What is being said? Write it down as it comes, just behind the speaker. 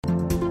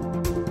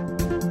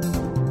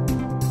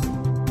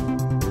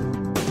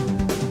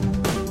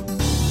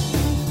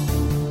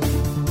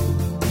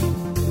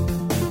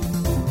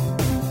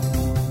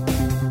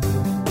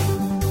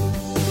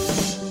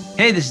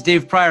Hey, this is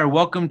Dave Pryor.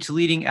 Welcome to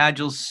Leading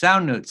Agile's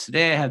Sound Notes.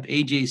 Today I have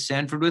AJ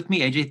Sanford with me.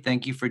 AJ,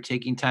 thank you for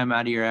taking time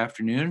out of your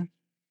afternoon.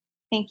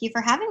 Thank you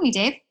for having me,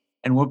 Dave.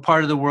 And what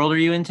part of the world are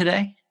you in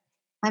today?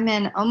 I'm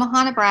in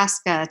Omaha,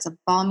 Nebraska. It's a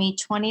balmy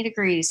 20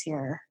 degrees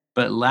here.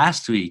 But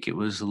last week it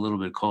was a little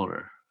bit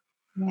colder.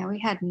 Yeah, we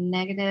had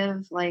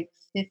negative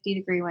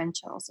 50-degree wind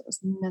chills. It was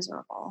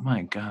miserable.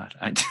 My God.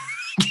 I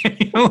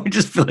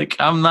just feel like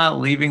I'm not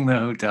leaving the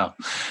hotel.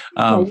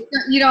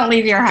 You don't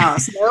leave your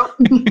house. Nope.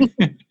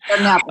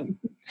 Doesn't happen.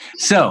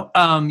 So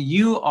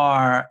you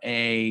are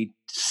a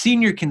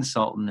senior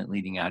consultant at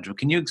Leading Agile.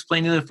 Can you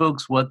explain to the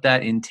folks what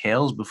that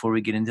entails before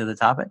we get into the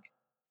topic?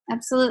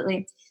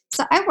 Absolutely.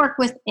 So I work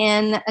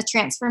within a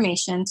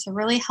transformation to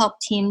really help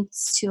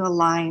teams to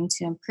align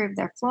to improve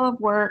their flow of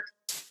work,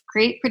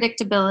 create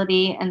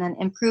predictability, and then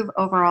improve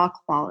overall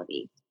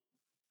quality.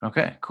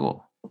 Okay,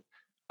 cool.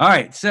 All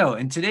right. So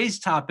in today's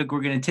topic, we're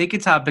going to take a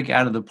topic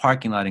out of the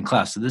parking lot in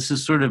class. So this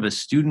is sort of a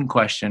student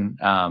question.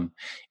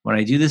 When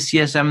I do the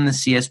CSM and the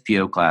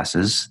CSPO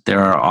classes, there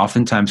are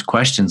oftentimes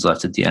questions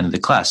left at the end of the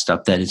class,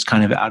 stuff that is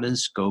kind of out of the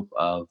scope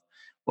of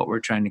what we're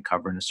trying to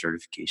cover in a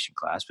certification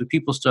class. But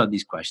people still have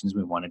these questions.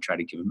 We want to try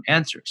to give them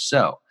answers.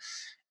 So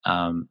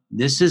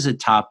this is a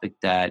topic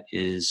that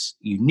is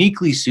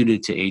uniquely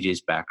suited to AJ's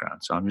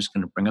background. So I'm just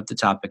going to bring up the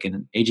topic,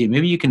 and AJ,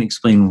 maybe you can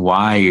explain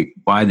why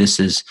this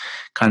is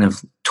kind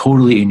of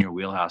totally in your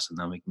wheelhouse, and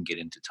then we can get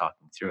into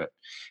talking through it.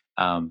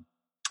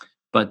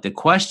 But the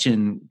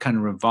question kind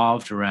of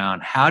revolved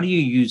around, how do you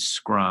use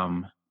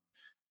Scrum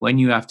when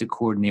you have to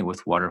coordinate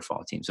with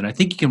waterfall teams? And I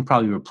think you can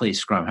probably replace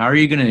Scrum. How are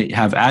you going to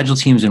have Agile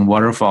teams and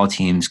waterfall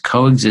teams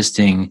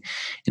coexisting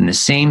in the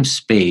same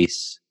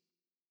space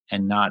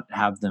and not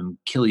have them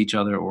kill each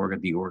other or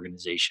the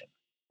organization?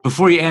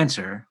 Before you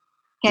answer,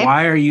 Okay.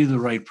 Why are you the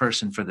right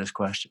person for this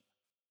question?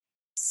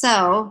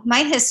 So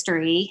my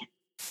history,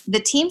 the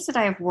teams that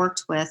I've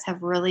worked with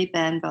have really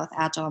been both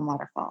Agile and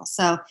Waterfall.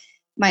 So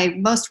my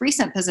most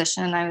recent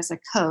position, I was a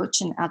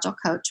coach, an Agile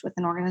coach with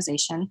an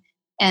organization,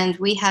 and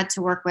we had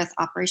to work with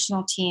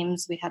operational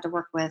teams. We had to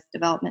work with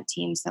development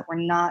teams that were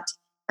not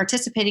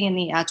participating in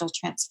the Agile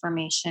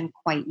transformation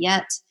quite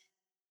yet.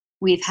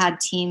 We've had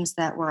teams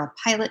that were a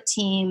pilot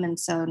team, and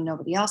so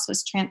nobody else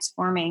was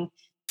transforming.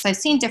 So I've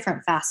seen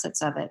different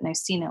facets of it, and I've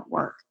seen it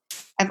work.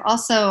 I've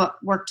also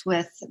worked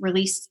with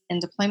release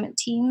and deployment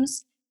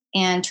teams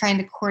and trying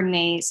to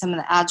coordinate some of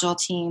the Agile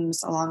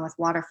teams along with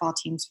waterfall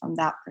teams from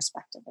that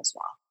perspective as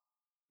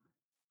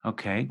well.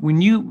 Okay.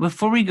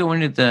 Before we go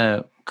into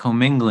the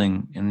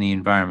commingling in the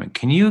environment,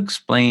 can you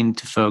explain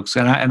to folks,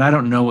 and I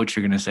don't know what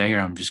you're going to say here,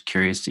 I'm just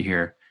curious to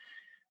hear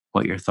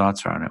what your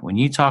thoughts are on it. When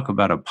you talk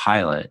about a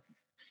pilot,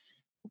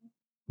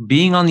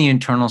 being on the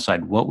internal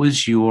side, what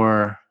was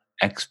your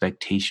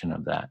expectation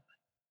of that?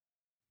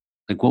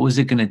 Like, what was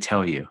it going to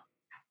tell you?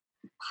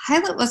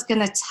 Pilot was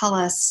going to tell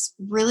us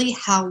really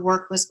how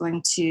work was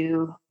going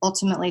to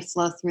ultimately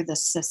flow through the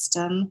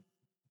system.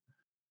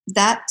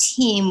 That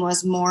team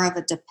was more of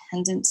a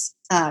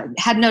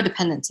had no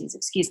dependencies,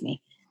 excuse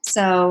me.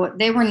 So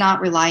they were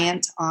not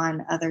reliant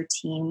on other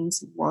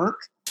teams' work,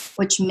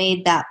 which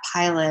made that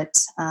pilot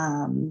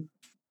an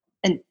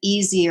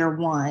easier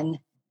one.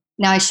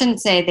 Now, I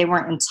shouldn't say they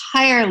weren't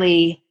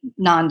entirely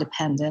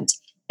non-dependent.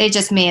 They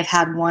just may have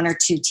had one or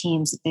two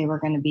teams that they were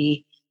going to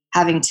be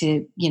having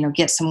to,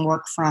 get some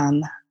work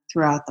from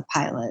throughout the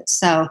pilot.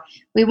 So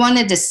we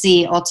wanted to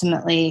see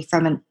ultimately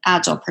from an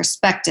Agile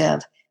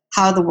perspective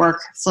how the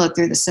work flowed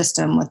through the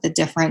system with the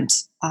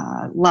different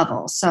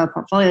levels. So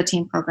portfolio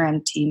team,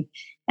 program team,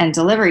 and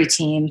delivery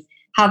team,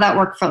 how that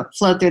work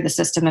flowed through the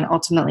system, and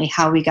ultimately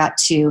how we got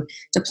to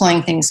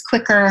deploying things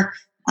quicker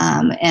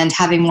and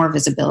having more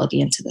visibility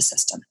into the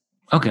system.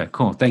 Okay,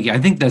 cool. Thank you. I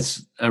think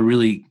that's a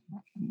really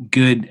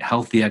good,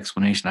 healthy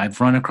explanation.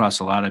 I've run across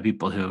a lot of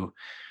people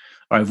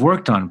I've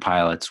worked on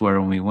pilots where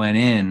when we went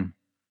in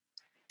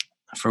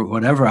for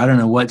whatever, I don't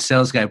know what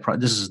sales guy,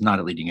 this is not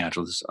at Leading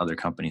Agile, this is other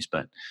companies,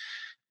 but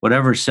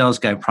whatever sales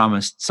guy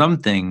promised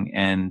something,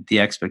 and the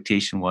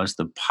expectation was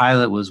the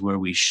pilot was where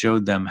we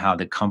showed them how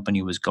the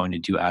company was going to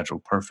do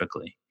Agile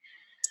perfectly.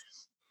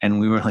 And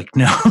we were like,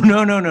 no,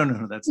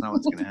 that's not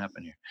what's going to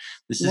happen here.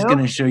 This is going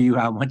to show you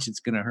how much it's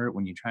going to hurt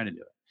when you try to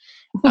do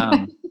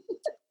it.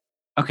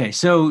 Okay,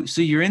 so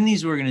you're in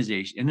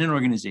an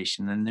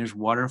organization, and there's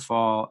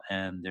waterfall,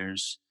 and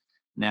there's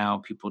now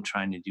people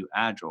trying to do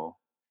Agile.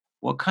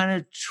 What kind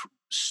of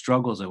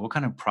struggles, what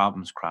kind of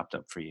problems cropped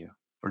up for you,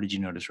 or did you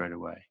notice right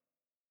away?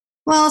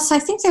 Well, so I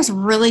think there's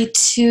really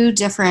two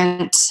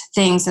different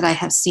things that I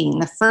have seen.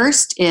 The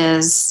first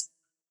is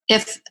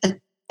if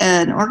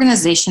an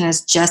organization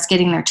is just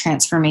getting their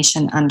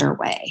transformation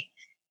underway.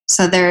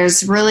 So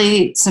there's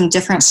really some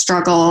different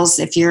struggles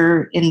if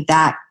you're in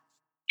that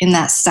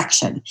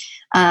section.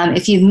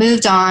 If you've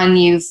moved on,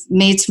 you've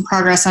made some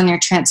progress on your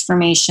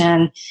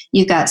transformation,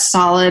 you've got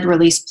solid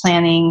release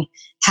planning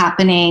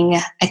happening,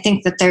 I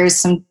think that there's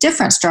some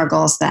different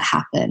struggles that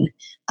happen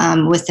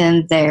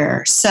within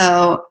there.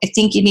 So I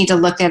think you need to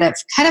look at it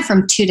kind of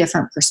from two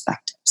different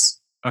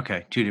perspectives.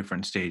 Okay, two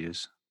different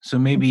stages. So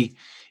maybe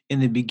in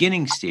the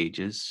beginning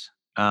stages,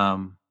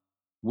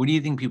 What do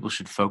you think people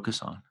should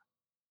focus on?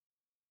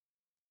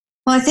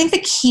 Well, I think the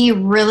key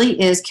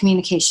really is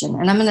communication.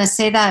 And I'm going to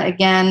say that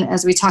again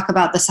as we talk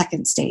about the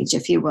second stage,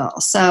 if you will.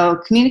 So,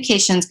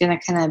 communication is going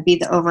to kind of be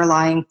the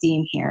overlying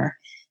theme here.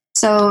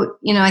 So,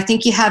 I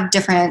think you have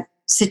different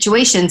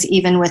situations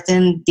even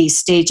within these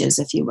stages,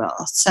 if you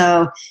will.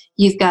 So,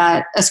 you've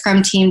got a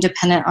Scrum team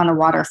dependent on a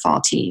waterfall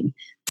team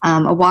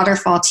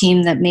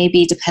that may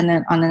be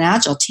dependent on an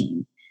Agile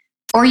team,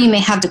 or you may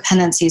have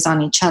dependencies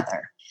on each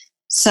other.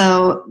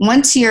 So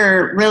once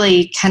you're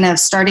really kind of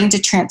starting to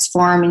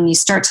transform and you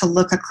start to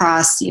look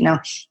across,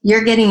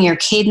 you're getting your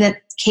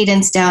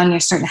cadence down,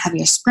 you're starting to have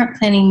your sprint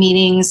planning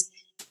meetings,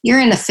 you're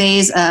in a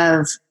phase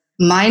of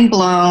mind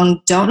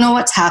blown, don't know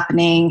what's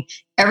happening,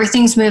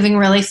 everything's moving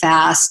really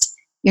fast,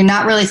 you're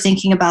not really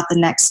thinking about the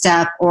next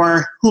step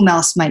or whom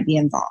else might be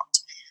involved.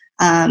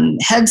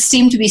 Heads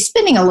seem to be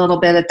spinning a little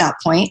bit at that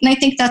point, and I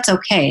think that's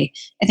okay.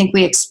 I think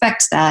we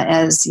expect that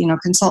as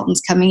consultants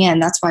coming in.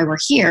 That's why we're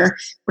here.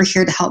 We're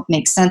here to help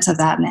make sense of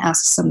that and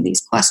ask some of these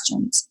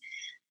questions.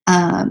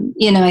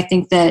 I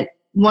think that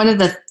one of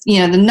the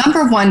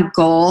number one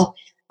goal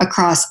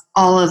across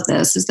all of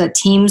this is that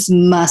teams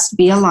must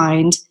be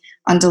aligned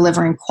on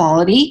delivering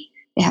quality.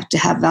 They have to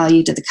have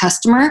value to the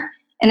customer,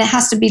 and it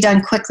has to be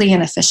done quickly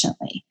and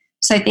efficiently.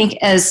 So I think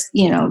as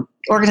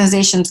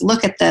organizations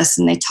look at this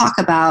and they talk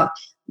about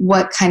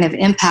what kind of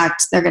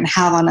impact they're going to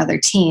have on other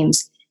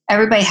teams,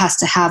 everybody has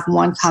to have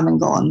one common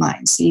goal in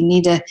mind. So you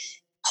need to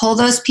pull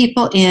those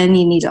people in,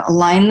 you need to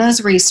align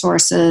those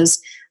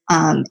resources,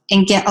 and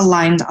get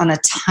aligned on a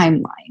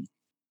timeline.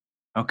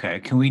 Okay,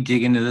 can we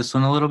dig into this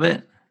one a little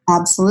bit?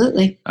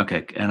 Absolutely.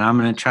 Okay, and I'm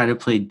going to try to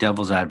play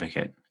devil's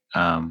advocate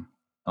a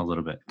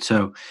little bit.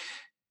 So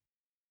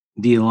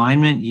the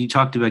alignment, you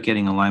talked about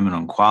getting alignment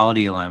on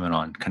quality, alignment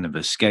on kind of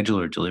a schedule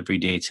or delivery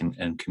dates,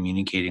 and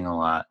communicating a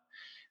lot.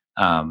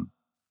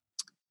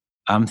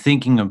 I'm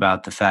thinking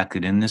about the fact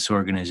that in this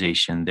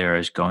organization, there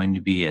is going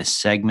to be a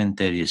segment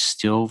that is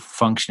still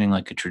functioning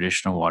like a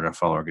traditional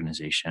waterfall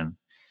organization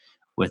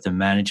with a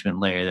management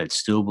layer that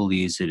still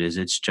believes it is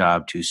its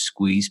job to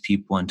squeeze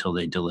people until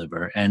they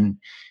deliver, and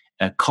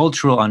a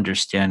cultural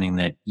understanding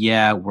that,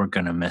 yeah, we're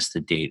going to miss the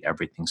date,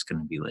 everything's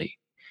going to be late.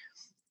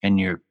 And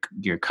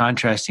you're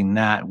contrasting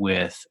that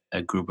with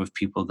a group of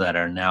people that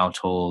are now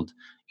told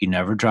you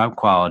never drop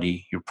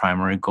quality, your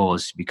primary goal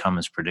is to become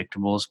as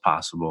predictable as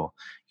possible,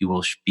 you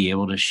will be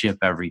able to ship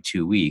every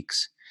 2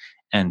 weeks,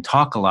 and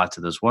talk a lot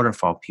to those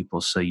waterfall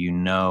people so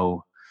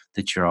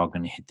that you're all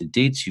going to hit the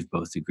dates you've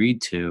both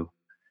agreed to.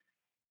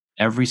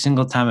 Every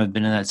single time I've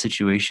been in that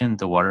situation,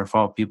 the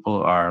waterfall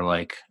people are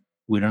like,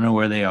 we don't know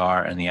where they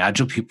are, and the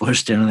agile people are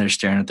standing there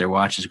staring at their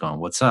watches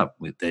going, what's up,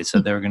 they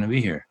said they were going to be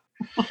here.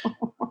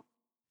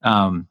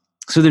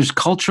 So there's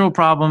cultural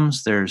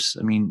problems.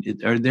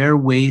 Are there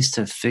ways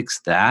to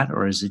fix that,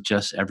 or is it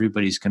just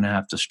everybody's going to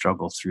have to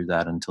struggle through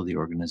that until the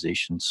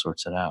organization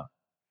sorts it out?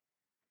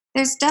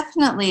 There's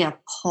definitely a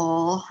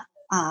pull.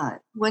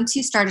 Once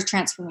you start a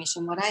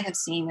transformation, what I have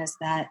seen is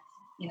that,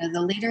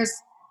 the leaders,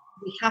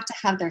 we have to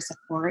have their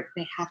support.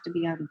 They have to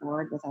be on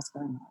board with us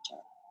going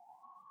agile.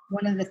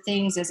 One of the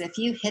things is if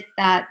you hit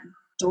that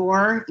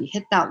door, if you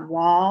hit that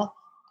wall,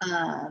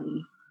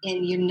 and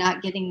you're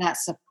not getting that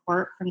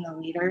support from the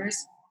leaders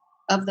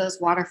of those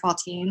waterfall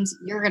teams,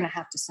 you're going to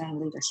have to send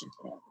leadership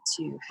in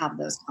to have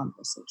those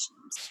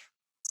conversations.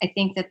 I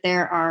think that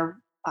there are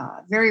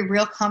very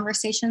real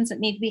conversations that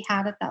need to be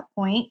had at that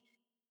point.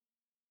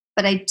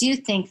 But I do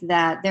think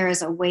that there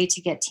is a way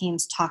to get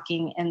teams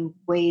talking and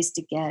ways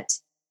to get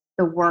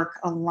the work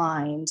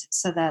aligned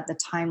so that the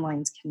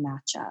timelines can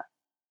match up.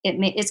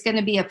 It's going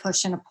to be a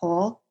push and a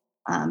pull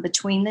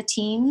between the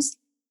teams.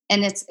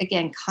 And it's,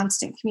 again,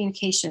 constant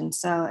communication.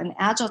 So an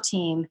agile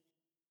team,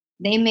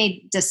 they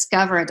may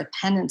discover a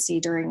dependency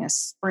during a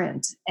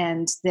sprint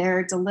and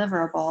their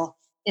deliverable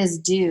is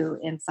due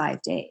in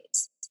 5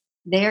 days.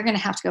 They are going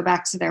to have to go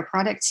back to their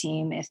product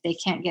team if they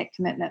can't get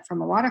commitment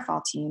from a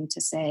waterfall team to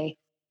say,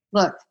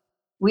 look,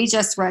 we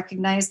just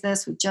recognized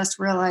this. We just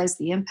realized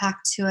the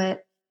impact to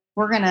it.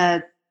 We're going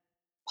to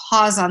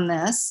pause on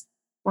this.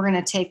 We're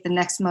going to take the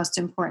next most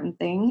important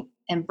thing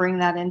and bring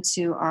that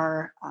into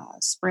our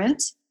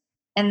sprint.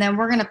 And then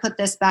we're going to put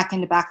this back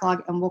into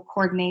backlog and we'll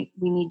coordinate.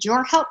 We need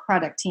your help,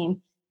 product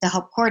team, to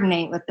help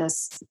coordinate with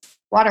this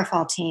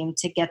waterfall team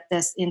to get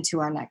this into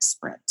our next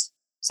sprint.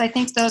 So I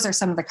think those are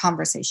some of the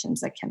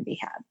conversations that can be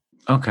had.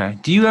 Okay.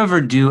 Do you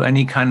ever do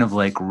any kind of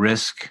like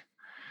risk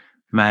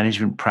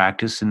management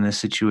practice in this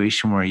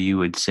situation where you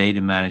would say to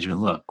management,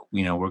 look,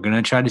 we're going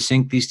to try to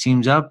sync these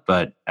teams up,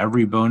 but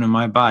every bone in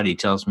my body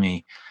tells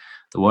me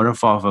the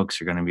waterfall folks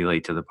are going to be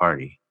late to the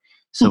party.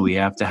 So we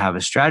have to have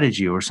a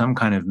strategy or some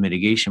kind of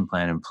mitigation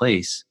plan in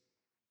place.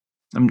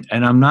 And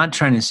I'm not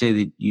trying to say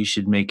that you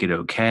should make it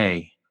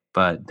okay,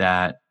 but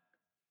that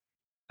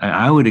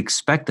I would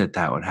expect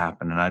that would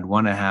happen. And I'd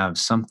want to have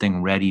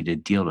something ready to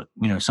deal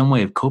with, some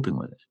way of coping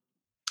with it.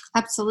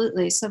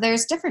 Absolutely. So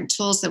there's different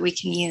tools that we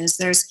can use.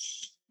 There's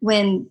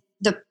when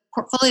the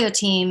portfolio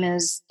team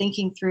is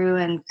thinking through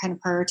and kind of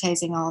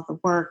prioritizing all the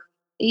work,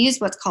 they use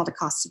what's called a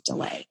cost of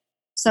delay.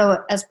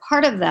 So as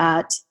part of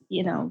that,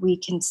 we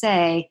can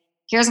say,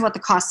 here's what the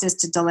cost is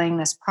to delaying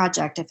this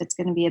project if it's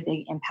going to be a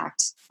big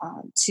impact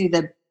to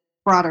the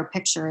broader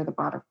picture, the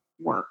broader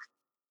work.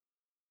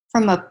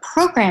 From a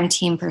program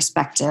team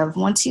perspective,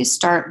 once you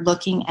start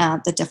looking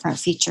at the different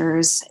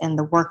features and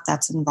the work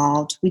that's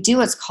involved, we do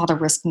what's called a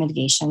risk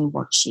mitigation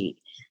worksheet.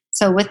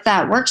 So with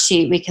that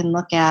worksheet, we can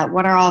look at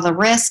what are all the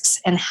risks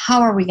and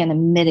how are we going to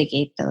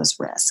mitigate those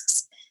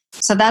risks.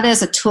 So that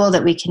is a tool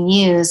that we can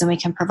use and we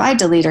can provide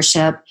to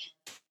leadership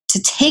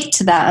to take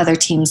to that other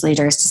team's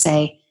leaders to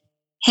say,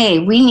 hey,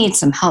 we need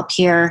some help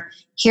here.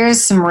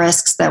 Here's some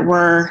risks that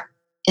we're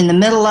in the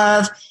middle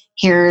of.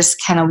 Here's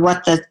kind of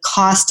what the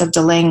cost of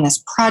delaying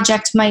this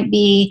project might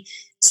be.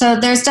 So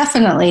there's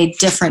definitely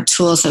different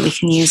tools that we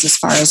can use as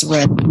far as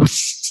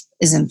risk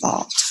is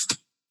involved.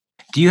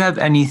 Do you have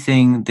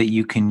anything that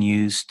you can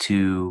use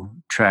to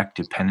track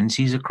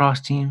dependencies across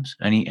teams?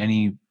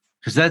 Any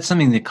because that's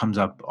something that comes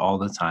up all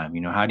the time.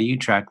 How do you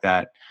track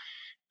that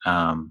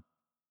from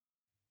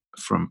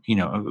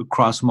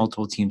across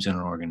multiple teams in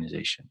an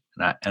organization?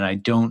 And I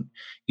don't,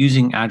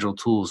 using agile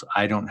tools,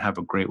 I don't have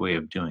a great way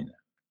of doing that.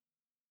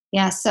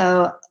 Yeah,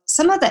 so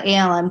some of the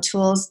ALM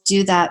tools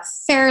do that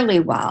fairly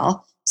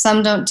well.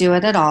 Some don't do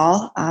it at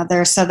all.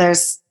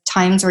 There's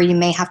times where you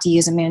may have to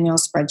use a manual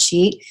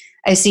spreadsheet.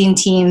 I've seen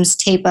teams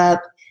tape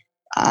up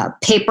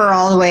paper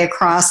all the way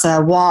across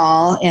a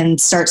wall and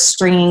start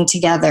stringing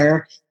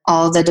together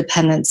all the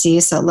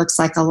dependencies, so it looks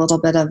like a little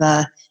bit of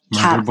a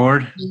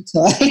motherboard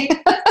toy.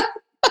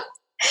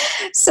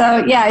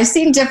 So yeah, I've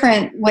seen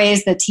different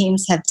ways that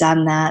teams have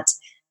done that.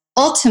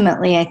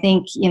 Ultimately, I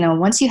think,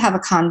 once you have a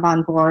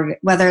Kanban board,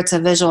 whether it's a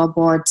visual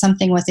board,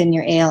 something within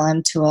your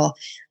ALM tool,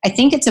 I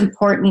think it's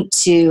important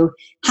to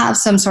have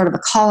some sort of a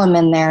column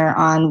in there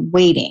on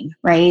waiting,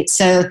 right?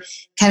 So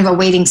kind of a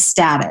waiting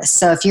status.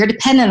 So if you're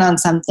dependent on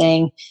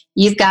something,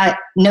 you've got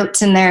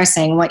notes in there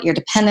saying what you're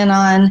dependent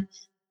on.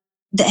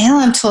 The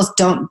ALM tools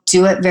don't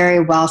do it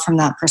very well from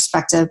that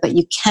perspective, but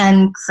you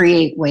can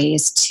create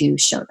ways to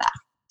show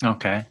that.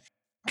 Okay.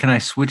 Can I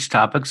switch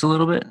topics a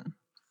little bit?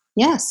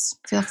 Yes,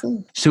 feel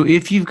free. So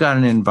if you've got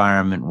an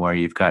environment where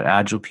you've got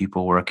agile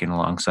people working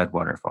alongside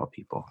waterfall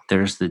people,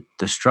 there's the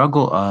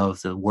struggle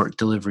of the work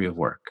delivery of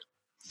work,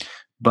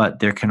 but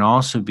there can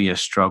also be a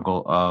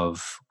struggle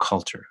of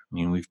culture. I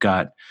mean, we've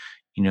got,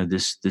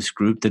 this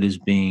group that is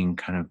being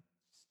kind of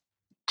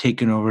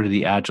taken over to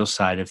the agile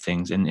side of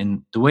things.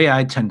 And the way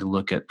I tend to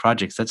look at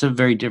projects, that's a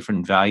very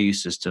different value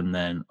system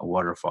than a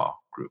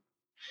waterfall group.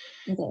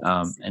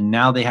 And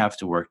now they have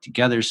to work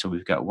together. So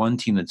we've got one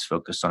team that's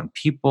focused on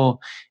people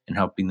and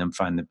helping them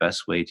find the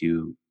best way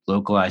to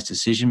localize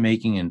decision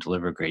making and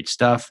deliver great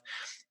stuff.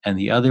 And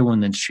the other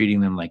one that's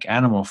treating them like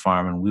Animal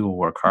Farm, and we will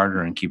work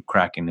harder and keep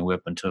cracking the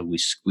whip until we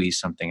squeeze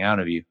something out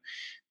of you.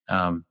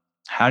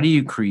 How do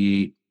you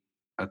create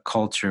a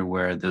culture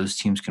where those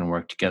teams can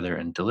work together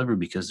and deliver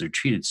because they're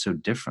treated so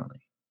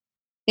differently?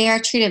 They are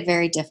treated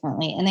very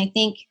differently. And I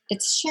think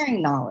it's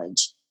sharing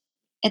knowledge.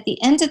 At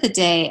the end of the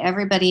day,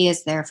 everybody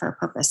is there for a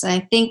purpose. And I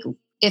think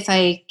if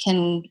I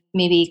can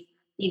maybe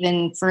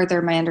even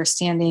further my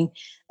understanding,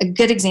 a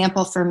good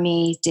example for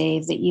me,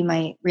 Dave, that you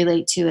might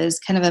relate to is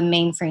kind of a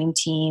mainframe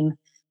team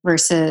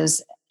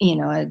versus,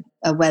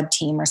 a web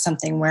team or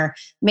something where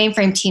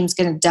mainframe team's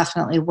going to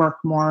definitely work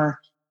more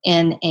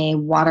in a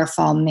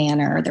waterfall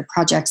manner. Their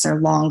projects are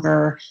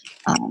longer.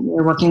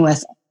 We're working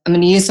with, I'm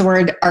going to use the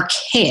word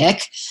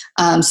archaic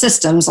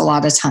systems a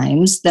lot of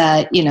times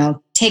that,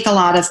 take a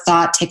lot of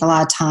thought, take a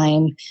lot of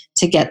time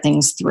to get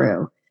things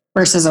through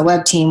versus a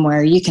web team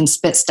where you can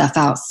spit stuff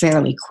out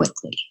fairly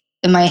quickly.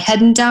 Am I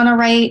heading down a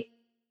right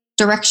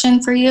direction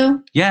for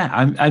you? Yeah.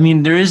 I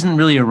mean, there isn't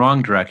really a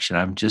wrong direction.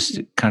 I'm just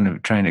kind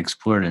of trying to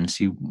explore it and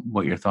see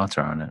what your thoughts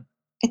are on it.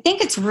 I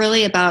think it's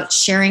really about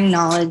sharing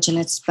knowledge and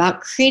it's about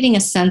creating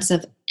a sense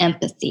of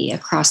empathy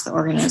across the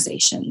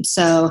organization.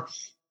 So,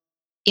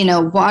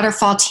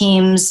 waterfall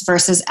teams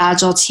versus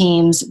agile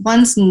teams,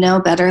 one's no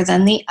better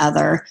than the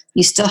other.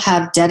 You still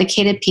have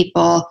dedicated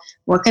people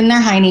working their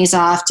heinies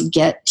off to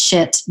get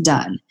shit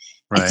done.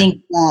 Right. I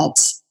think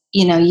that,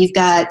 you've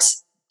got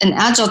an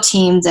agile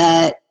team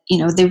that,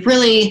 they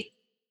really,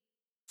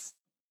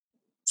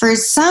 for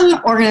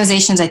some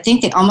organizations, I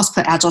think they almost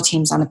put agile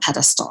teams on a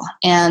pedestal.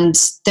 And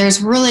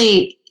there's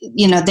really,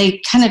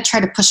 they kind of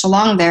try to push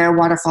along their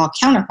waterfall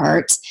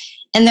counterparts.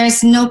 And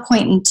there's no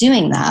point in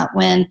doing that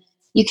when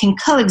you can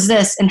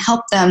coexist and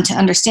help them to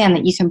understand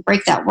that you can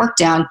break that work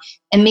down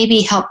and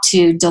maybe help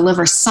to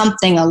deliver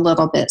something a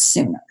little bit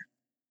sooner.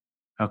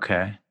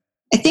 Okay.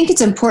 I think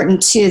it's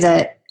important too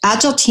that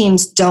agile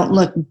teams don't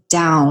look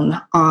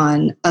down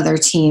on other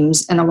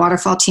teams and a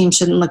waterfall team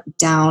shouldn't look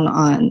down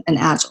on an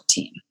agile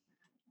team.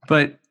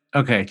 But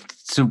okay,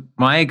 so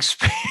my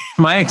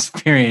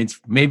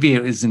experience, maybe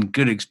it wasn't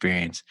good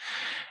experience,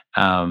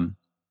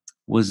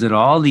 was that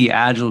all the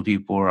agile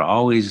people were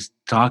always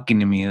talking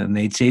to me and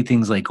they'd say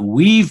things like,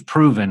 we've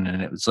proven,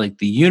 and it was like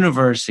the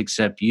universe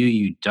except you,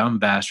 you dumb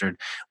bastard.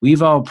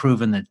 We've all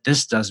proven that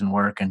this doesn't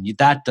work and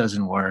that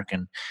doesn't work.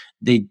 And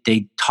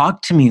they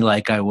talked to me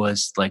like I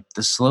was like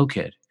the slow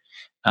kid.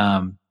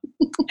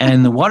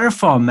 And the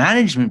waterfall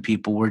management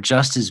people were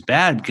just as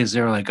bad because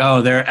they were like,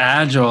 oh, they're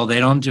agile. They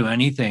don't do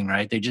anything,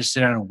 right? They just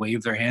sit down and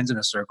wave their hands in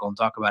a circle and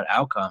talk about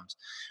outcomes.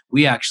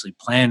 We actually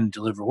plan and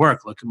deliver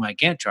work. Look at my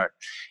Gantt chart.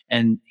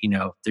 And,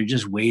 they're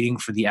just waiting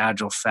for the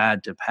agile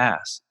fad to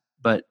pass.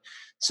 But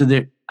so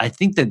there, I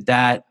think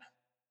that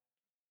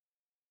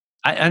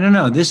I don't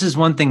know. This is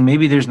one thing.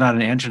 Maybe there's not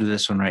an answer to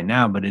this one right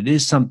now, but it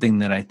is something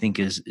that I think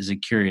is a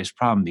curious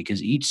problem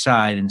because each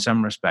side, in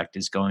some respect,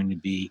 is going to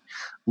be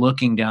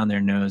looking down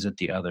their nose at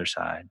the other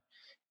side.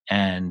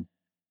 And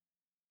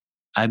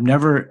I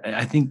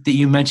think that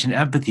you mentioned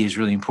empathy is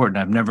really important.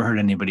 I've never heard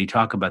anybody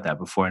talk about that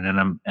before.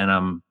 And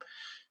I'm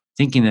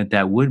thinking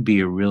that would be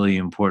a really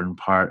important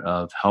part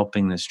of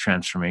helping this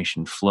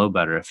transformation flow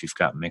better if you've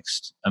got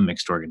a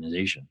mixed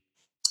organization.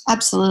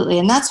 Absolutely.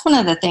 And that's one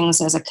of the things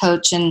as a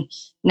coach and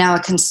now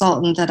a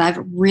consultant that I've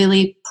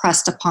really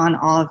pressed upon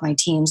all of my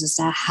teams is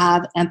to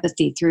have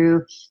empathy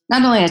through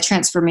not only a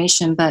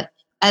transformation, but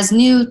as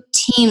new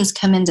teams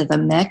come into the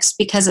mix,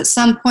 because at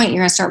some point you're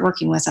going to start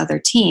working with other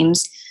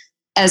teams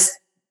as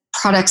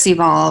products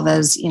evolve,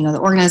 as the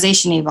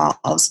organization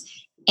evolves,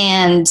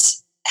 and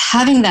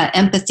having that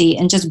empathy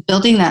and just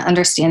building that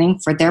understanding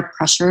for their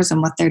pressures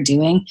and what they're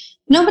doing.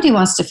 Nobody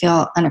wants to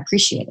feel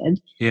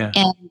unappreciated. Yeah.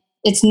 And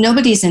it's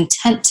nobody's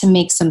intent to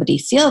make somebody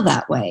feel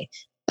that way,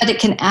 but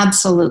it can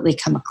absolutely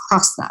come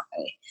across that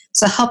way.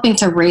 So helping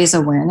to raise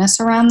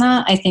awareness around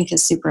that, I think,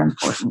 is super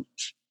important.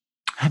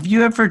 Have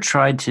you ever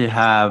tried to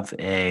have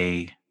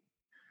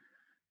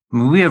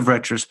we have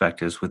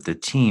retrospectives with the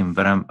team,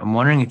 but I'm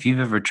wondering if you've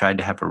ever tried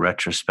to have a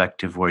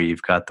retrospective where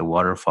you've got the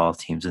waterfall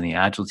teams and the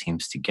agile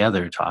teams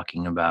together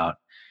talking about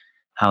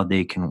how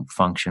they can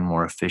function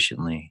more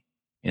efficiently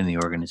in the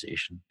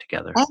organization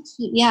together.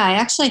 Actually, yeah, I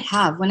actually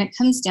have. When it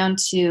comes down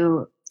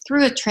to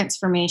through a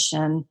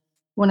transformation,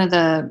 one of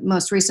the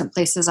most recent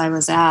places I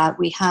was at,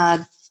 we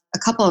had a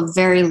couple of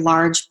very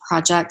large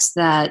projects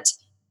that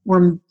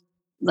were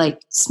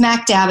like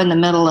smack dab in the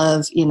middle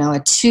of, a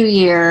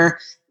 2-year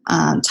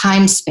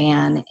time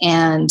span.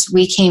 And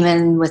we came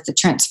in with the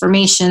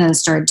transformation and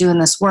started doing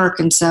this work.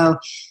 And so,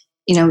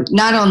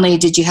 not only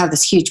did you have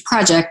this huge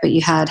project, but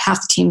you had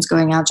half the teams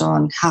going agile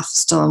and half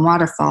still in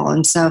waterfall.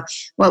 And so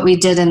what we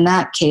did in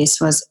that case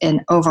was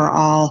an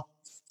overall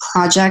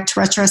project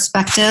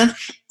retrospective.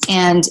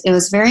 And it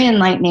was very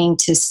enlightening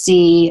to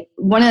see.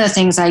 One of the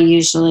things I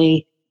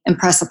usually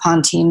impress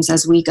upon teams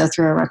as we go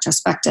through a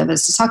retrospective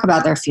is to talk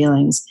about their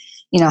feelings.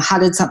 How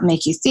did something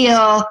make you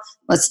feel?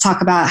 Let's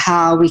talk about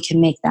how we can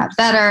make that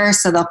better.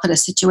 So they'll put a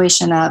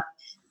situation up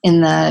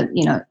in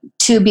the,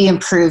 to be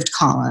improved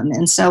column.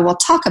 And so we'll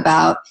talk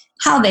about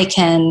how they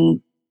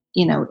can,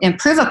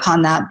 improve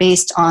upon that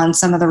based on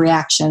some of the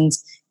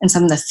reactions and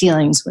some of the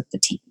feelings with the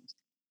team.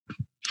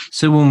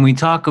 So when we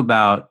talk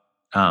about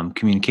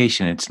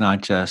communication, it's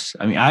not just,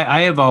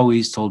 I have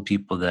always told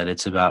people that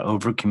it's about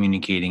over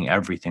communicating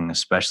everything,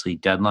 especially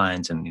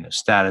deadlines and,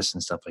 status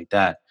and stuff like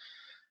that.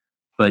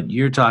 But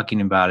you're talking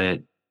about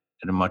it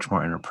at a much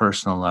more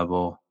interpersonal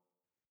level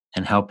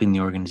and helping the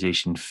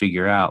organization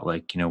figure out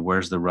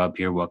where's the rub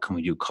here? What can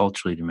we do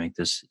culturally to make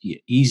this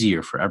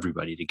easier for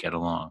everybody to get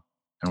along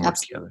and work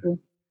Absolutely. together?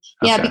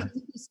 Yeah, Okay. because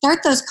you start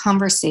those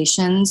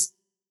conversations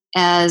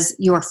as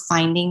you're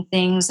finding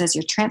things, as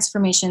your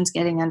transformation's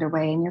getting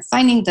underway, and you're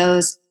finding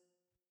those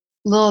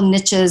little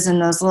niches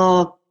and those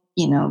little,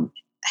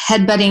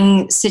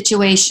 headbutting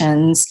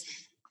situations.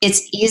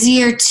 It's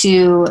easier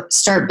to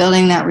start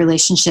building that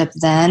relationship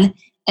then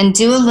and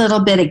do a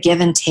little bit of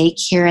give and take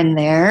here and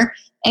there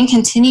and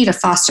continue to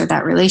foster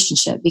that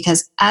relationship,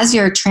 because as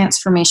your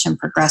transformation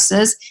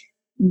progresses,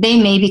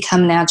 they may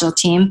become an agile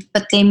team,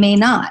 but they may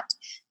not.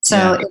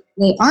 So if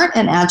they aren't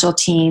an agile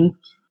team,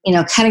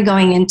 kind of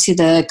going into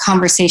the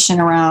conversation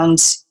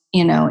around,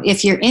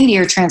 if you're into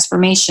your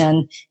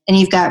transformation and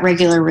you've got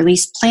regular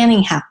release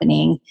planning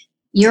happening,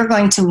 you're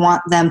going to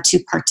want them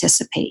to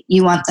participate.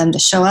 You want them to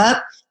show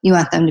up, you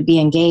want them to be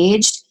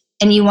engaged,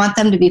 and you want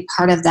them to be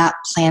part of that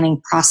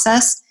planning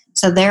process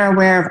so they're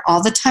aware of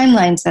all the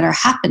timelines that are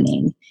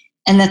happening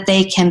and that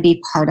they can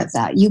be part of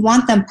that. You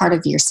want them part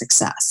of your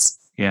success.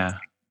 Yeah.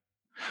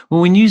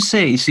 Well, when you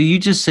say, so you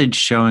just said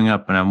showing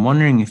up, and I'm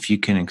wondering if you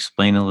can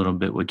explain a little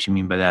bit what you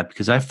mean by that,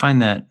 because I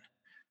find that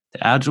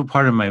the agile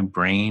part of my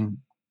brain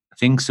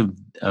thinks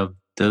of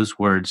those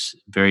words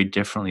very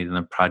differently than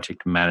the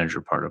project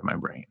manager part of my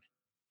brain.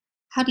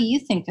 How do you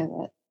think of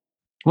it?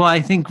 Well,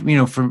 I think,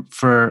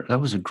 for that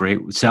was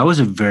that was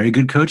a very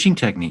good coaching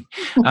technique.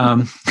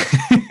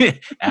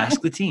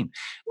 Ask the team.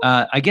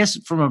 I guess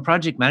from a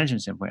project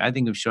management standpoint, I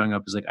think of showing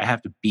up as I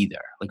have to be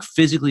there,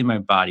 physically my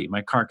body,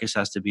 my carcass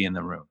has to be in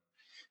the room.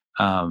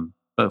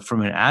 But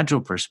from an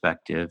agile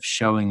perspective,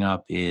 showing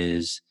up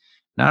is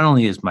not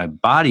only is my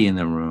body in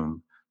the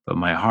room, but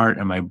my heart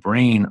and my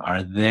brain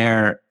are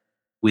there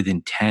with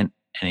intent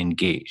and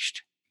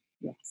engaged.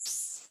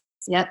 Yes.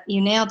 Yep, you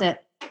nailed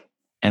it.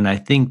 And I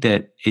think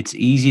that it's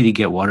easy to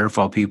get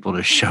waterfall people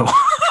to show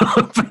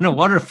up in a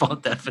waterfall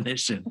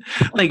definition.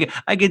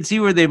 I can see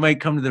where they might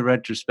come to the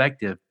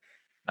retrospective.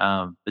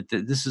 But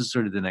this is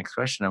sort of the next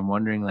question. I'm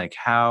wondering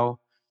how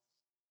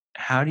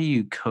how do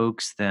you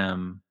coax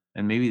them?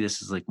 And maybe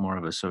this is like more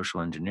of a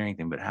social engineering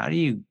thing, but how do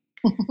you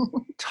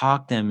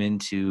talk them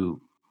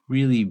into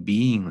really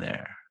being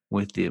there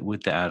with the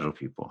agile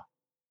people?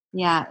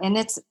 Yeah, and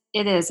it's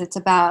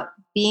about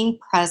being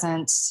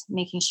present,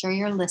 making sure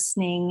you're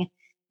listening.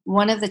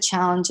 One of the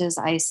challenges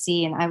I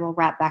see, and I will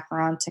wrap back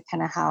around to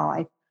kind of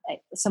how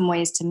some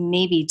ways to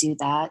maybe do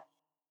that.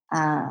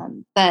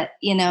 But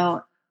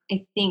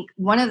I think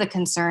one of the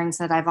concerns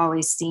that I've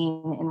always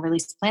seen in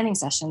release planning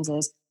sessions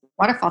is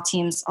waterfall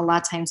teams a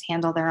lot of times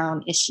handle their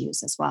own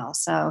issues as well.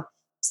 So,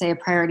 say a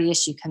priority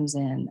issue comes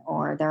in,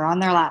 or they're on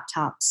their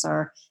laptops,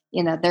 or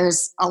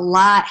there's a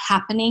lot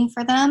happening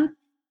for them,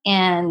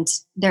 and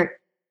they're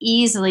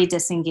easily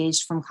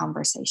disengaged from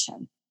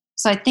conversation.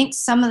 So, I think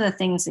some of the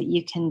things that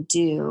you can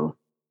do,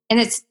 and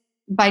it's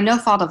by no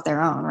fault of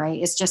their own,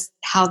 right? It's just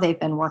how they've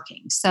been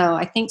working. So,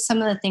 I think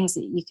some of the things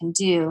that you can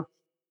do,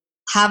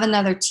 have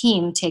another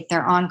team take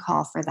their on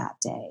call for that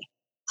day,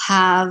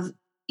 have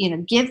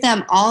give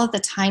them all of the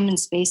time and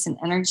space and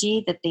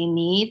energy that they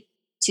need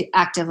to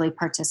actively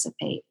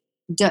participate.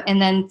 And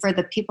then for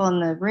the people in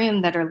the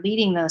room that are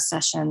leading those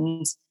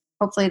sessions,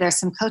 hopefully there's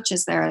some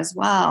coaches there as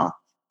well.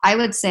 I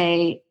would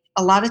say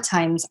a lot of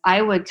times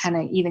I would kind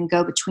of even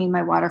go between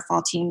my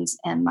waterfall teams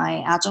and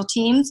my agile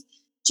teams.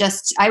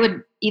 Just I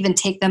would even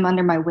take them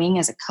under my wing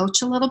as a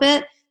coach a little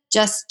bit,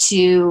 just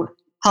to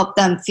help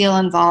them feel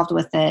involved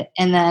with it.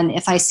 And then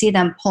if I see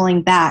them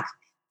pulling back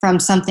from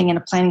something in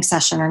a planning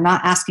session or not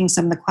asking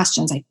some of the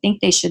questions I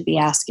think they should be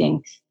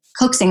asking,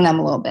 coaxing them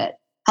a little bit,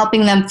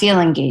 helping them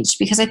feel engaged.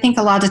 Because I think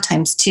a lot of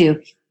times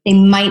too, they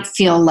might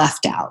feel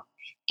left out.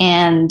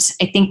 And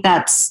I think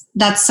that's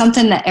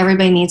something that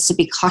everybody needs to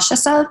be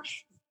cautious of.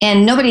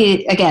 And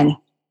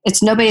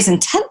it's nobody's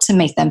intent to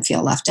make them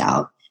feel left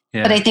out.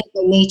 Yeah. But I think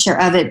the nature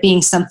of it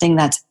being something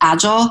that's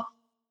agile,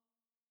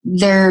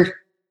 they're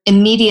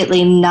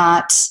immediately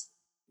not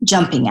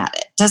jumping at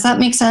it. Does that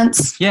make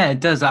sense? Yeah, it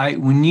does.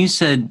 When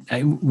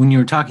you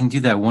were talking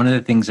through that, one of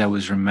the things I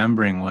was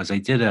remembering was I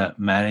did a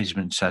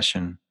management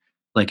session,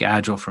 like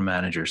Agile for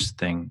Managers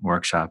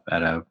workshop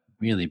at a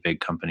really big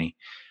company.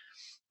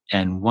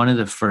 And one of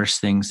the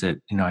first things that,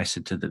 I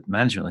said to the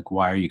management, like,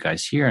 why are you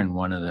guys here? And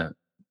one of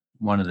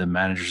the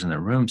managers in the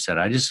room said,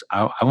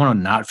 I want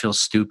to not feel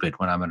stupid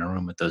when I'm in a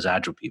room with those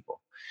Agile people.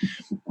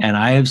 And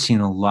I have seen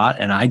a lot,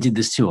 and I did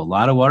this too, a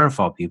lot of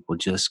waterfall people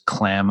just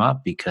clam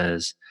up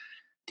because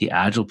the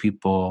Agile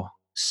people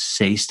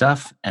say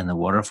stuff and the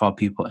waterfall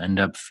people end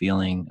up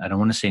feeling, I don't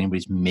want to say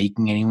anybody's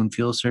making anyone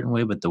feel a certain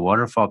way, but the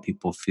waterfall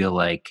people feel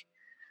like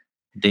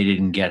they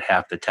didn't get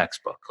half the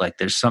textbook. Like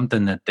there's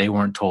something that they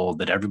weren't told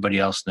that everybody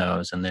else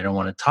knows, and they don't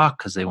want to talk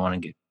because they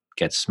want to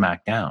get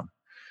smacked down.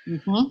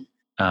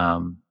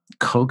 Mm-hmm.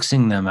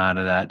 Coaxing them out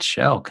of that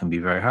shell can be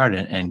very hard,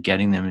 and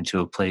getting them into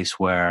a place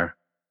where,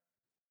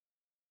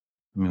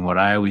 what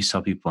I always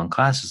tell people in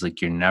class is like,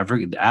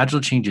 the Agile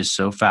changes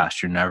so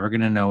fast, you're never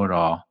going to know it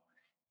all.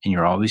 And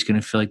you're always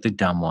going to feel like the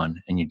dumb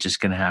one. And you're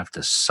just going to have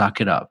to suck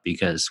it up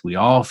because we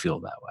all feel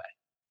that way.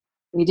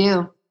 We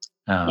do.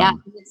 Yeah,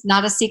 it's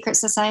not a secret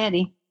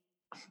society.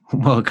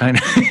 Well, it kind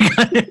of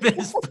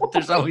is, but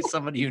there's always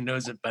somebody who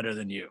knows it better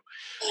than you.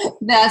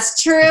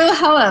 That's true,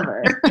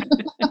 however.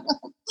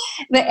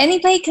 But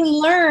anybody can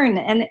learn.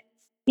 And,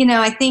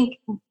 I think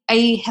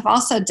I have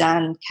also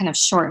done kind of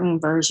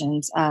shortened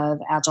versions of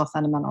Agile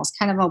Fundamentals,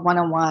 kind of a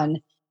 101,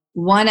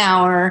 1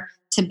 hour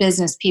to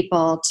business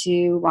people,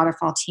 to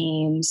waterfall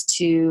teams,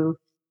 to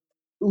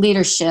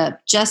leadership,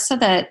 just so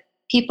that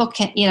people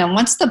can,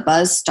 once the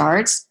buzz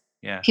starts,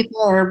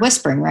 people are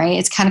whispering, right?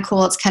 It's kind of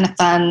cool. It's kind of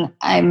fun.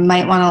 I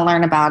might want to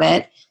learn about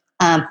it.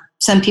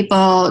 Some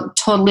people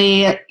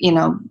totally,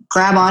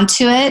 grab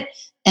onto it,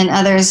 and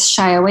others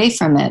shy away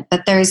from it.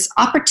 But there's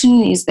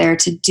opportunities there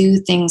to do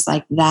things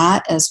like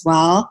that as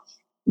well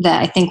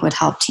that I think would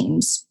help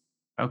teams.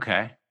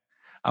 Okay.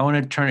 I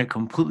want to turn it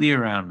completely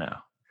around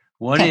now.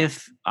 What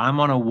if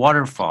I'm on a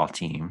waterfall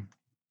team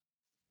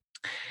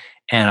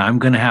and I'm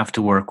going to have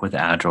to work with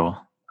Agile?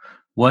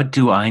 What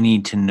do I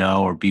need to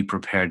know or be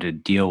prepared to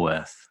deal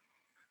with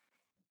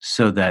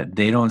so that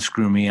they don't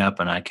screw me up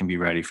and I can be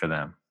ready for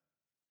them?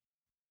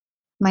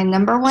 My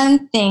number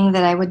one thing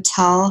that I would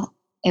tell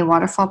a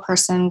waterfall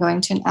person going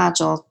to an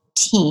Agile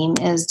team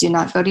is, do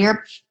not go to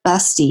your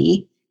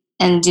bestie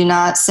and do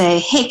not say,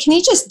 hey, can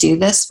you just do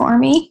this for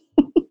me?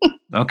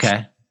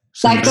 Okay.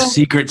 So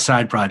secret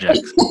side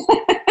projects.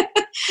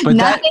 But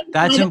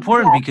that's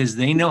important because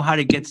they know how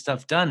to get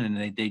stuff done,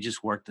 and they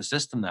just work the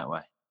system that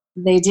way.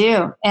 They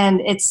do.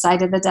 And it's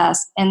side of the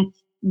desk. And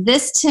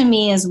this to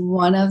me is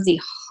one of the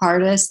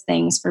hardest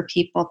things for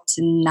people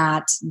to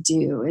not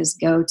do, is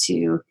go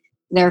to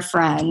their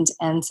friend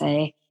and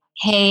say,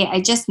 hey,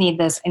 I just need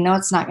this. I know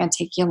it's not going to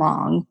take you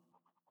long.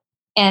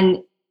 And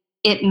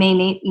it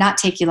may not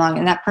take you long.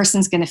 And that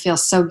person's going to feel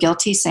so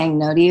guilty saying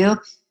no to you.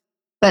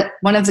 But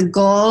one of the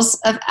goals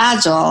of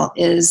Agile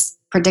is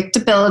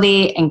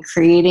predictability and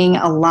creating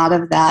a lot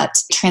of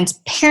that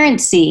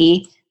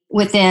transparency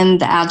within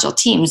the Agile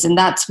teams. And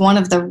that's one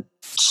of the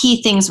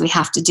key things we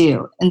have to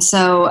do. And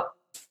so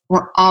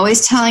we're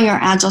always telling our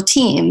Agile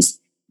teams,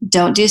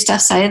 Don't do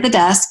stuff side of the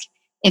desk.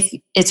 If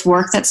it's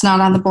work that's not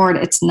on the board,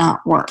 it's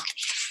not work.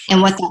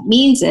 And what that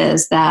means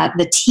is that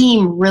the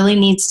team really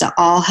needs to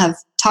all have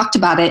talked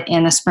about it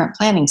in a sprint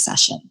planning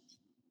session.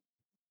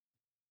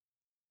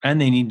 And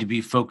they need to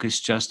be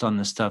focused just on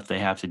the stuff they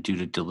have to do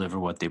to deliver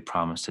what they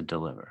promised to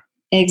deliver.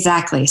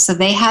 Exactly. So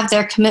they have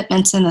their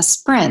commitments in a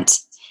sprint,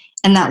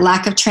 and that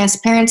lack of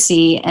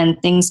transparency and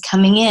things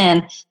coming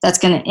in, that's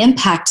going to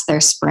impact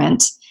their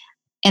sprint.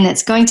 And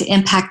it's going to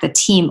impact the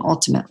team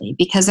ultimately,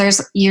 because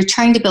you're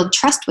trying to build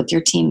trust with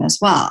your team as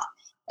well.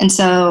 And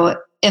so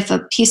if a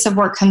piece of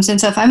work comes in,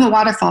 so if I'm a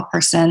waterfall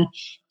person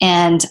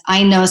and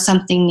I know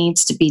something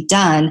needs to be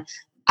done,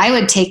 I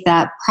would take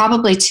that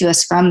probably to a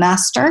scrum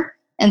master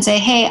and say,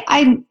 hey,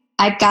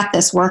 I've got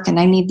this work and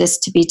I need this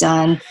to be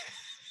done.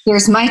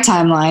 Here's my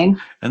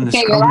timeline. And the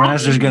scrum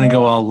master's going to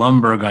go all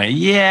lumber going,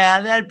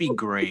 yeah, that'd be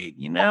great.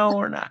 We're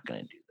not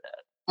going to do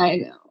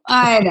that.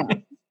 I know.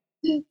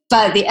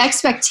 But the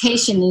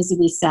expectation needs to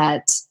be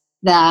set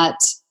that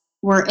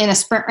we're in a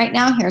sprint right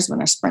now. Here's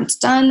when our sprint's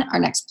done. Our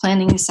next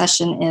planning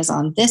session is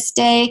on this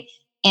day.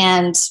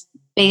 And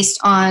based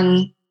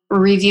on a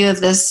review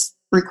of this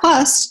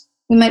request,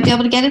 we might be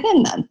able to get it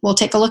in then. We'll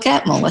take a look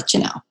at it and we'll let you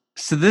know.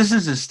 So this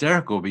is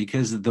hysterical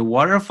because the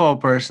waterfall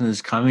person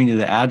is coming to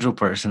the agile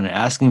person and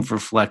asking for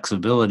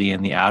flexibility,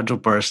 and the agile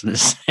person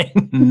is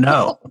saying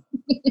no.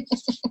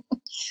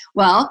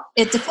 Well,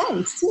 it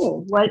depends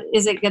too. What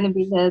is it going to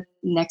be the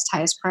next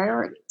highest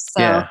priority? So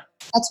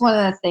that's one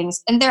of the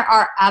things. And there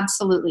are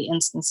absolutely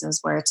instances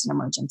where it's an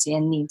emergency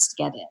and needs to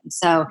get in.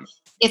 So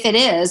if it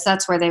is,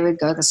 that's where they would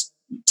go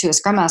to a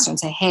scrum master and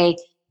say, hey,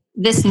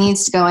 this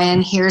needs to go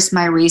in. Here's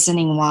my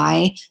reasoning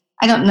why.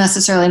 I don't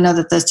necessarily know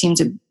that those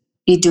teams would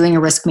be doing a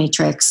risk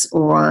matrix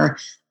or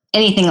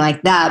anything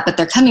like that, but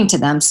they're coming to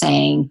them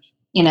saying,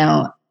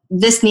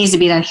 this needs to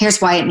be done. Here's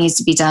why it needs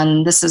to be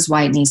done. This is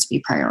why it needs to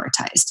be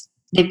prioritized.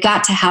 They've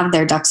got to have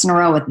their ducks in a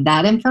row with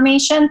that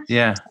information.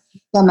 Yeah.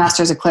 The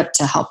master's equipped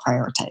to help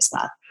prioritize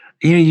that.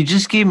 You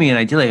just gave me an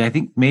idea. Like, I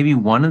think maybe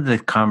one of the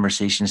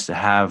conversations to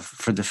have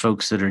for the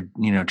folks that are,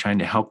 trying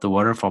to help the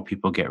waterfall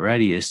people get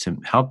ready is to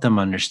help them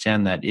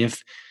understand that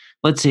if,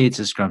 let's say it's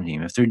a scrum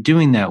team, if they're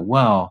doing that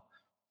well,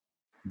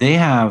 they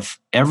have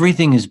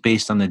everything is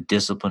based on the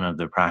discipline of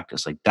their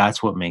practice. Like,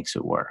 that's what makes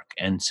it work.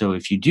 And so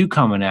if you do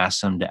come and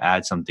ask them to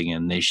add something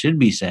in, they should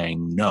be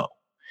saying no.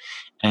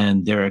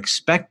 And they're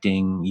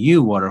expecting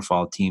you,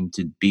 waterfall team,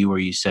 to be where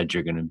you said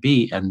you're going to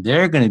be. And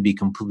they're going to be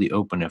completely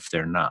open if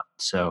they're not.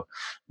 So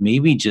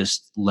maybe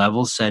just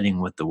level setting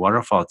with the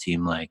waterfall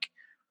team, like,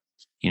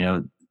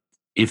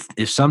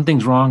 if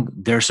something's wrong,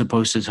 they're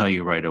supposed to tell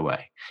you right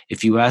away.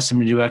 If you ask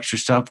them to do extra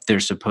stuff, they're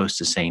supposed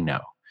to say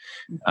no.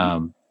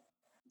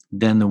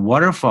 Then the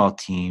waterfall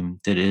team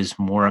that is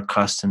more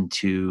accustomed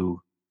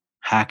to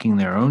hacking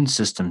their own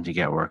system to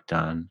get work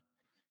done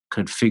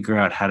could figure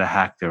out how to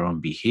hack their own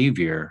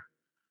behavior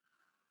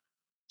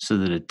so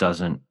that it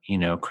doesn't,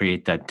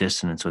 create that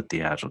dissonance with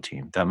the agile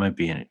team. That might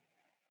be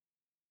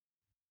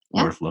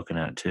worth looking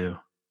at too.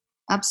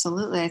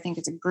 Absolutely. I think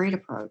it's a great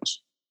approach.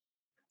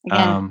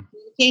 Again,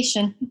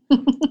 communication.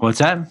 What's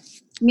that?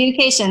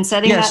 Communication,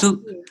 setting that.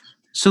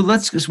 So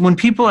when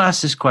people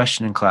ask this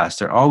question in class,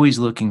 they're always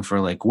looking for,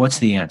 like, what's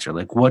the answer?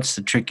 Like, what's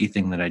the tricky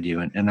thing that I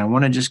do? And I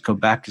want to just go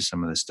back to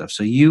some of this stuff.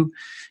 So you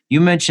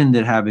mentioned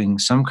that having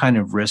some kind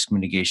of risk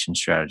mitigation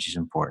strategy is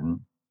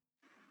important.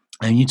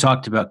 And you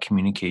talked about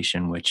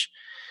communication, which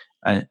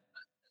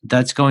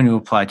that's going to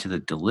apply to the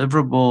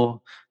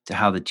deliverable, to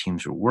how the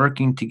teams are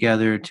working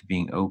together, to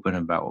being open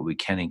about what we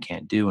can and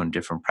can't do and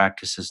different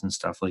practices and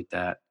stuff like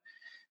that.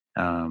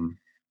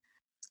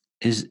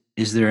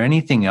 Is there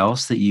anything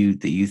else that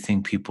you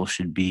think people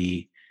should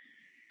be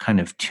kind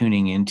of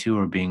tuning into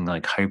or being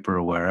like hyper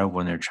aware of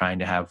when they're trying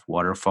to have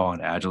waterfall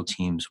and agile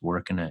teams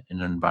work in an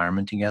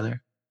environment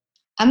together?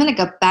 I'm going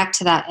to go back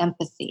to that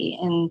empathy.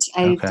 And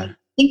I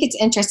think it's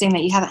interesting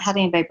that you haven't had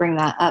anybody bring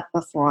that up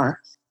before.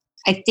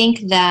 I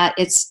think that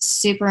it's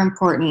super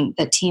important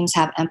that teams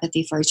have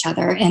empathy for each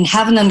other and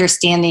have an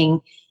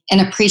understanding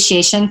and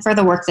appreciation for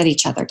the work that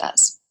each other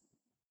does.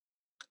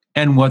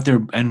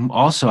 And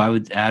also I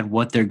would add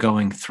what they're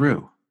going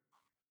through.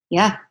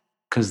 Yeah.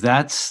 Because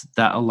that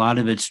a lot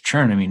of it's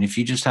churn. I mean, if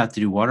you just have to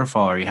do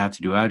waterfall or you have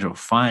to do agile,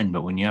 fine.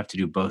 But when you have to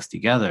do both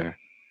together,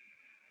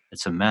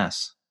 it's a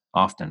mess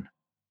often,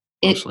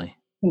 mostly.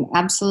 It can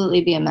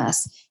absolutely be a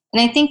mess.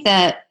 And I think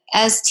that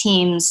as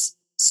teams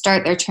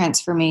start their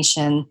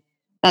transformation,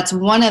 that's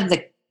one of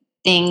the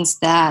things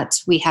that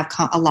we have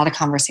a lot of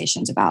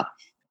conversations about.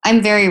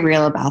 I'm very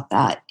real about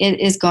that. It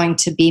is going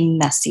to be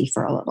messy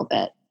for a little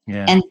bit.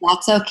 Yeah. And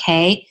that's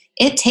okay.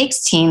 It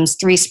takes teams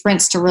 3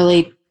 sprints to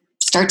really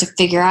start to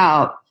figure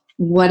out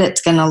what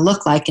it's going to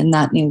look like in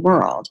that new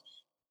world.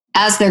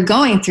 As they're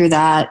going through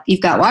that,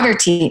 you've got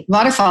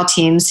waterfall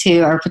teams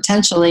who are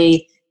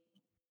potentially,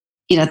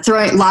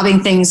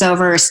 lobbing things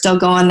over, still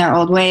going their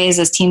old ways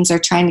as teams are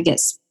trying to get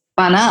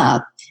spun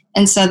up.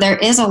 And so there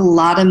is a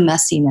lot of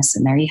messiness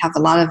in there. You have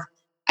a lot of,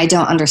 I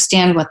don't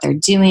understand what they're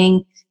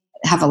doing,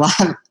 have a lot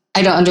of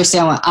I don't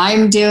understand what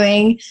I'm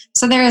doing.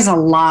 So there is a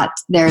lot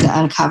there to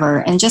uncover.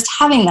 And just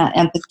having that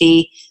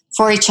empathy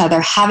for each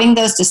other, having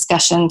those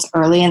discussions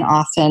early and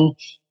often,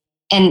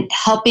 and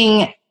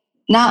helping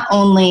not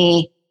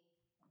only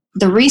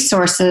the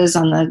resources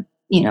on the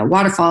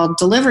waterfall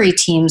delivery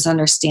teams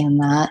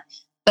understand that,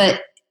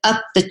 but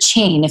up the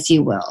chain, if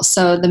you will.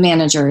 So the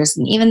managers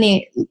and even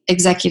the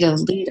executive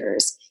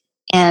leaders.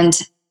 And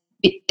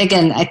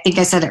again, I think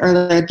I said it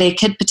earlier, they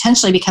could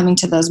potentially be coming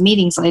to those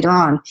meetings later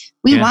on.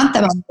 We want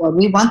them on board.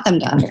 We want them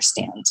to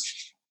understand.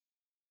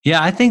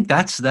 Yeah, I think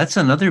that's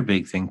another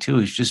big thing too,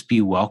 is just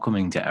be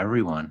welcoming to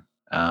everyone.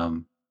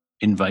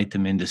 Invite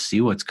them in to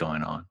see what's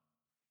going on.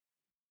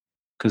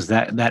 Because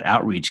that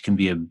outreach can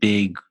be a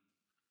big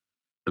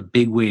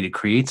way to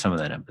create some of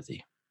that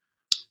empathy.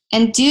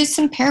 And do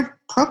some pair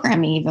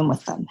programming even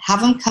with them.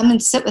 Have them come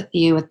and sit with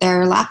you with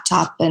their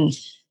laptop and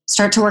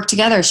start to work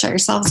together. Shut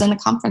yourselves in a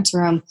conference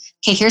room.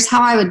 Okay, here's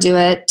how I would do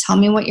it. Tell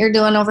me what you're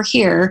doing over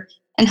here,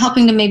 and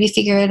helping to maybe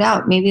figure it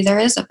out. Maybe there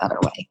is a better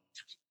way.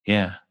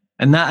 Yeah.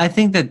 And I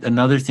think that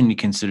another thing to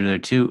consider there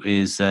too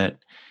is that,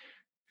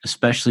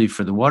 especially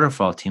for the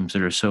waterfall teams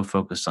that are so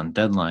focused on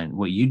deadline,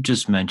 what you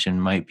just mentioned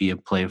might be a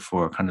play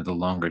for kind of the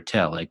longer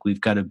tail. Like,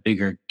 we've got a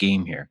bigger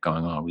game here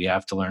going on. We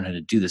have to learn how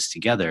to do this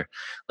together.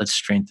 Let's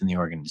strengthen the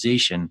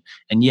organization.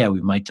 And yeah,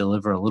 we might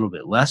deliver a little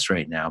bit less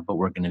right now, but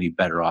we're going to be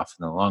better off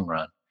in the long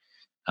run.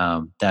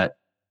 That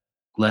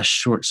less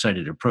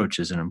short-sighted approach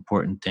is an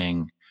important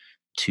thing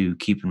to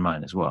keep in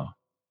mind as well.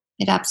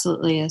 It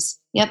absolutely is.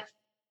 Yep.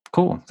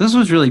 Cool. This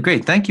was really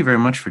great. Thank you very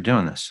much for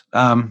doing this.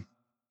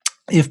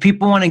 If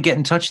people want to get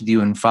in touch with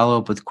you and follow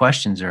up with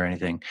questions or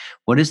anything,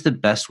 what is the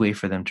best way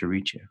for them to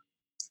reach you?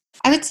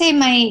 I would say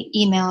my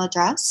email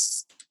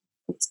address.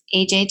 It's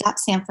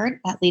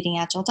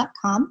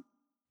aj.sanford@leadingagile.com.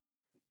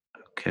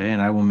 Okay,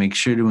 and I will make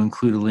sure to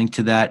include a link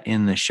to that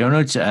in the show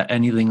notes.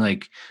 Anything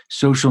like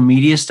social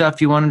media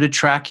stuff you want them to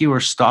track you or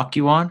stalk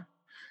you on?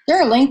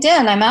 Sure,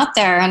 LinkedIn. I'm out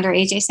there under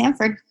AJ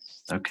Sanford.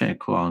 Okay,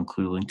 cool. I'll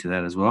include a link to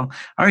that as well.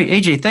 All right,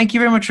 AJ, thank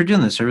you very much for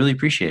doing this. I really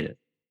appreciate it.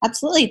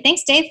 Absolutely.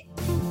 Thanks, Dave.